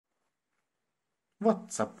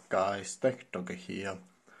What's up guys, TechDogger here.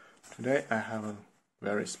 Today I have a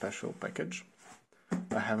very special package.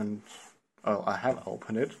 I have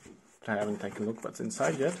opened it, but I haven't taken a look what's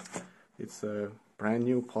inside yet. It's a brand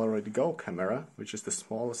new Polaroid Go camera, which is the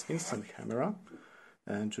smallest instant camera.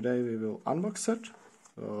 And today we will unbox it.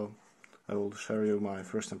 So I will show you my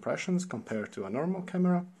first impressions compared to a normal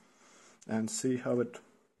camera and see how it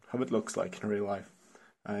looks like in real life.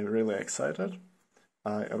 I'm really excited.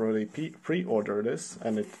 I already pre-ordered this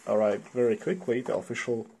and it arrived very quickly. The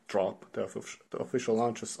official drop, the official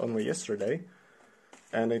launch is only yesterday,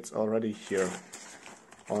 and it's already here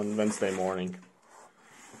on Wednesday morning.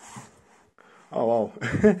 Oh wow,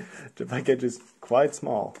 the package is quite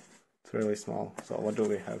small. It's really small. So what do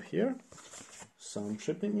we have here? Some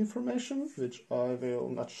shipping information, which I will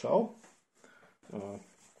not show.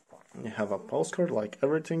 You have a postcard, like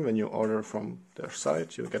everything. When you order from their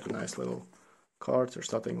site, you get a nice little card.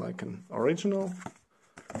 There's nothing like an original.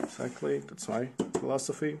 Exactly, that's my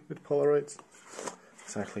philosophy with Polaroids.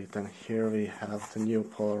 Exactly, then here we have the new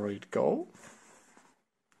Polaroid Go.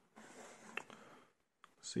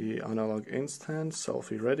 See, analog instant,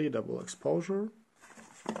 selfie ready, double exposure.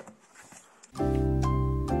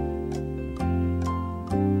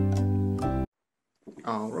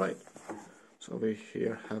 Alright, so we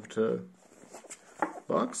here have the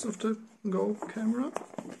box of the Go camera.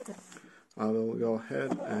 I will go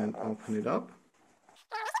ahead and open it up.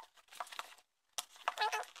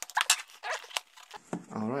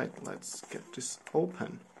 Alright, let's get this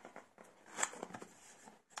open.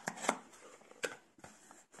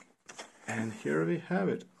 And here we have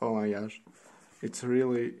it. Oh my gosh, it's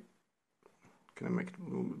really... Can I make it a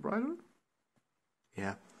little bit brighter?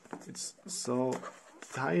 Yeah, it's so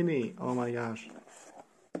tiny. Oh my gosh.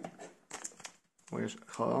 Wait,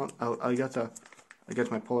 hold on. I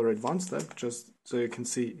get my Polaroid one step just so you can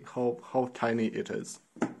see how tiny it is.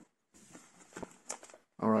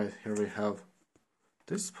 Alright, here we have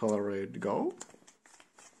this Polaroid Go.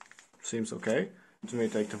 Seems okay. Then we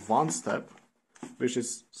take the one step, which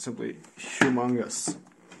is simply humongous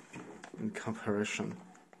in comparison.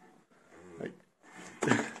 Like,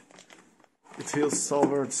 it feels so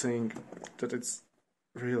weird seeing that it's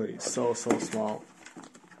really so small.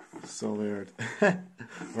 So weird.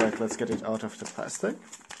 Right, let's get it out of the plastic.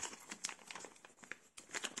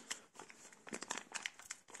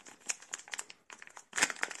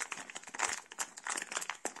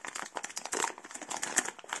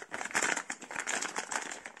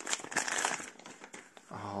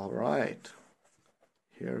 Alright,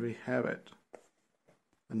 here we have it.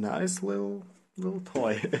 A nice little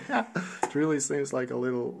toy. It really seems like a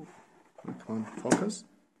little... Come on, focus.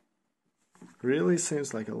 Really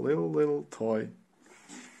seems like a little toy.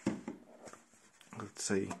 Let's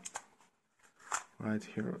see. Right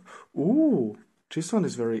here. Ooh, this one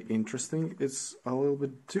is very interesting. It's a little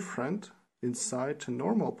bit different inside to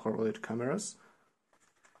normal Polaroid cameras.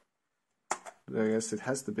 I guess it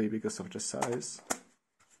has to be because of the size.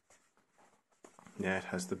 Yeah, it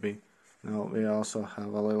has to be. Now we also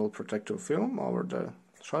have a little protective film over the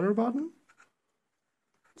shutter button.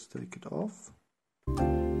 Let's take it off.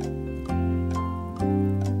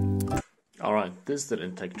 Alright, this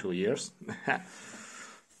didn't take 2 years.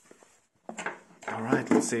 Alright,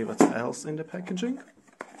 let's see what else in the packaging.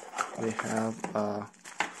 We have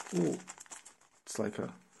ooh, it's like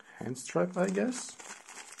a hand strap, I guess.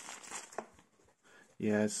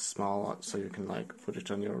 Yeah, it's small, so you can like put it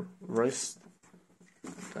on your wrist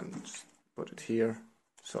and then just put it here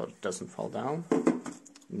so it doesn't fall down.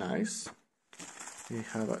 Nice. We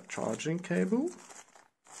have a charging cable.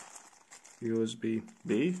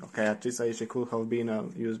 USB-B. Okay, at this age it could have been a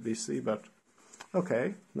USB-C, but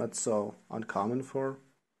okay, not so uncommon for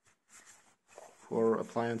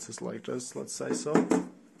appliances like this, let's say so.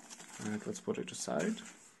 Alright, let's put it aside.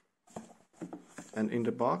 And in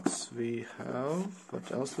the box we have...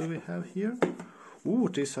 What else do we have here? Ooh,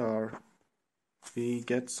 we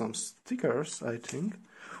get some stickers, I think.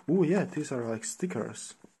 Ooh, yeah, these are like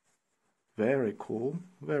stickers. Very cool,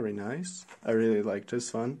 very nice. I really like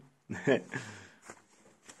this one. Very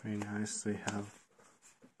nice. We have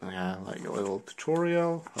like a little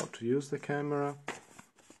tutorial how to use the camera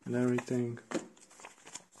and everything,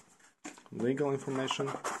 legal information,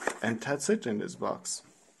 and that's it in this box.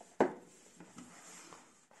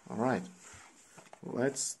 Alright,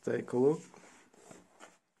 let's take a look.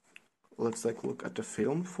 Let's take a look at the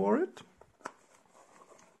film for it.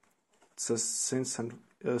 It says since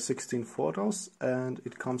 16 photos, and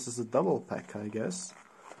it comes as a double pack, I guess.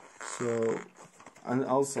 So, and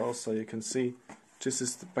also, so you can see, this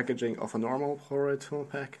is the packaging of a normal Polaroid film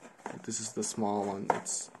pack. This is the small one.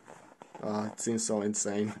 It's It seems so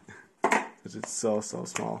insane. It's so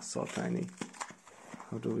small, so tiny.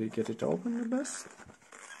 How do we get it open the best?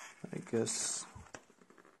 I guess...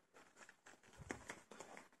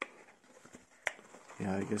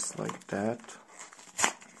 yeah, I guess like that.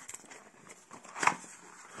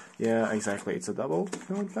 Yeah, exactly, it's a double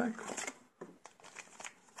film pack.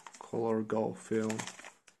 Color Go film.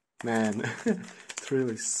 Man, it's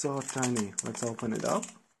really so tiny. Let's open it up.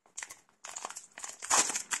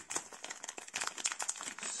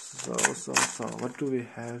 So, what do we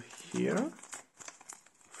have here?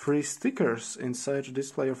 Free stickers inside to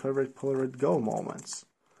display your favorite Polaroid Go moments.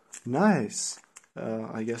 Nice!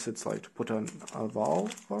 I guess it's like to put on a wall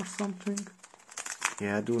or something.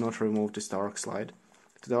 Yeah, do not remove this dark slide.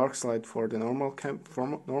 The dark slide for the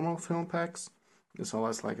normal film packs is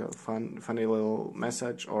always like a funny little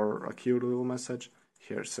message or a cute little message.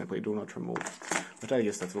 Here, simply do not remove. But I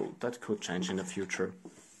guess that could change in the future.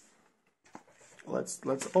 Let's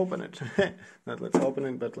open it. Not let's open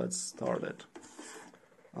it, but let's start it.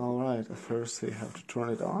 Alright, first we have to turn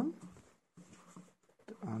it on.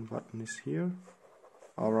 The on button is here.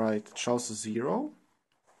 Alright, it shows a 0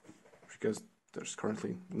 because there's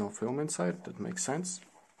currently no film inside. That makes sense.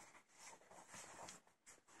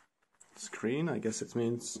 Screen, I guess it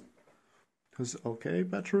means it's okay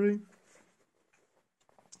battery.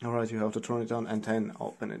 Alright, you have to turn it on and then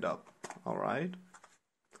open it up. Alright.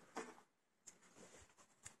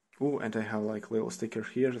 Oh, and I have like little sticker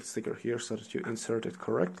here so that you insert it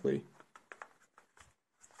correctly.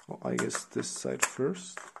 Oh, I guess this side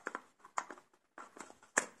first.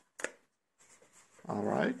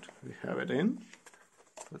 Alright, we have it in.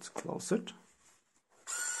 Let's close it.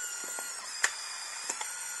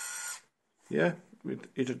 Yeah, it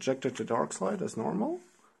ejected the dark slide as normal.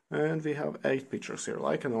 And we have 8 pictures here,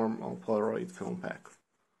 like a normal Polaroid film pack.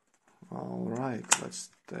 Alright,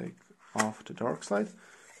 let's take off the dark slide.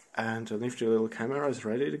 And the nifty little camera is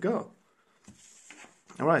ready to go.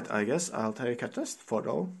 Alright, I guess I'll take a test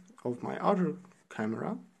photo of my other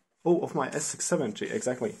camera. Oh, of my S670,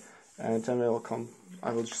 exactly. And then I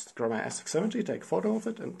will just grab my S670, take a photo of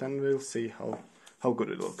it, and then we'll see how good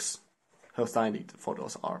it looks. How tiny the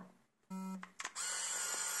photos are.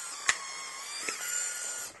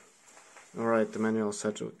 Alright, the manual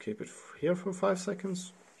said to keep it here for 5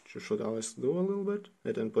 seconds. You should always do a little bit.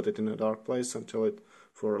 And then put it in a dark place until it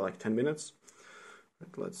for like 10 minutes.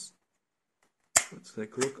 But let's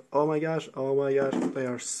take a look. Oh my gosh, they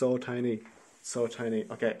are so tiny. So tiny.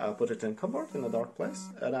 Okay, I'll put it in cupboard in a dark place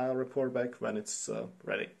and I'll report back when it's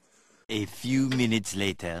ready. A few minutes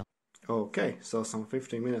later. Okay, so some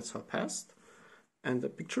 15 minutes have passed and the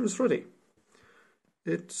picture is ready.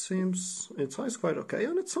 It seems its size quite okay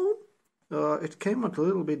on its own. It came out a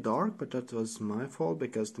little bit dark, but that was my fault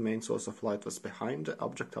because the main source of light was behind the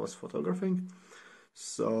object I was photographing.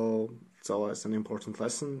 So it's always an important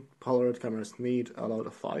lesson. Polaroid cameras need a lot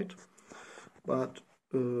of light, but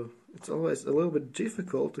it's always a little bit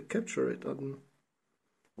difficult to capture it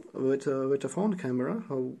with a phone camera.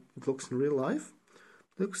 How it looks in real life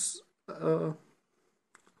looks about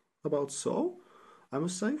so. I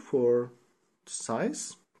must say for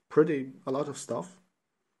size, a lot of stuff.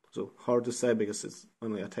 So hard to say because it's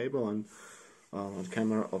only a table and a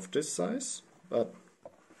camera of this size, but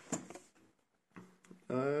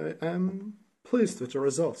I am pleased with the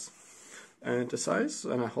results. And the size,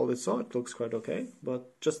 and I hold it so, it looks quite okay,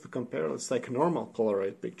 but just to compare, let's take a normal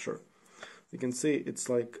Polaroid picture. You can see it's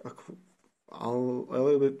like a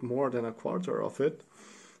little bit more than a quarter of it.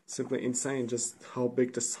 Simply insane just how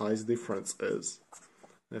big the size difference is.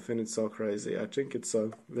 I find it so crazy. I think it's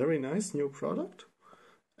a very nice new product.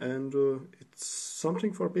 And it's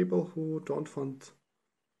something for people who don't want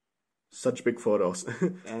such big photos.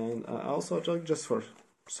 And I also took just for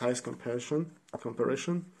size comparison.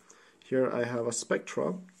 Here I have a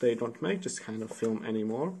Spectra. They don't make this kind of film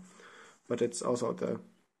anymore, but it's also the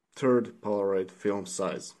 3rd Polaroid film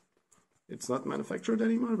size. It's not manufactured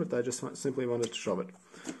anymore, but I just simply wanted to show it.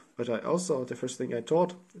 But I also, the first thing I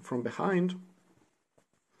thought, from behind,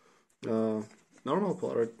 normal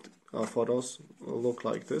Polaroid photos look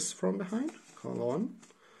like this from behind. Hold on,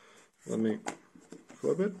 let me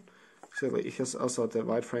flip it. So it has also the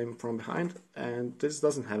wide frame from behind, and this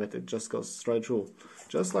doesn't have it, it just goes straight through.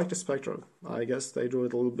 Just like the Spectra. I guess they do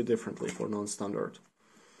it a little bit differently for non-standard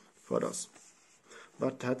photos.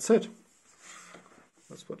 But that's it.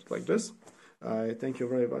 Let's put it like this. I thank you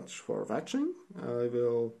very much for watching. I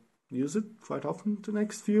will use it quite often the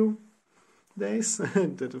next few days,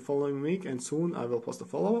 the following week, and soon I will post a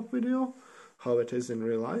follow-up video, how it is in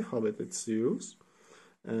real life, how it's used.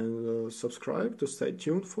 And subscribe to stay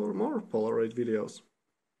tuned for more Polaroid videos.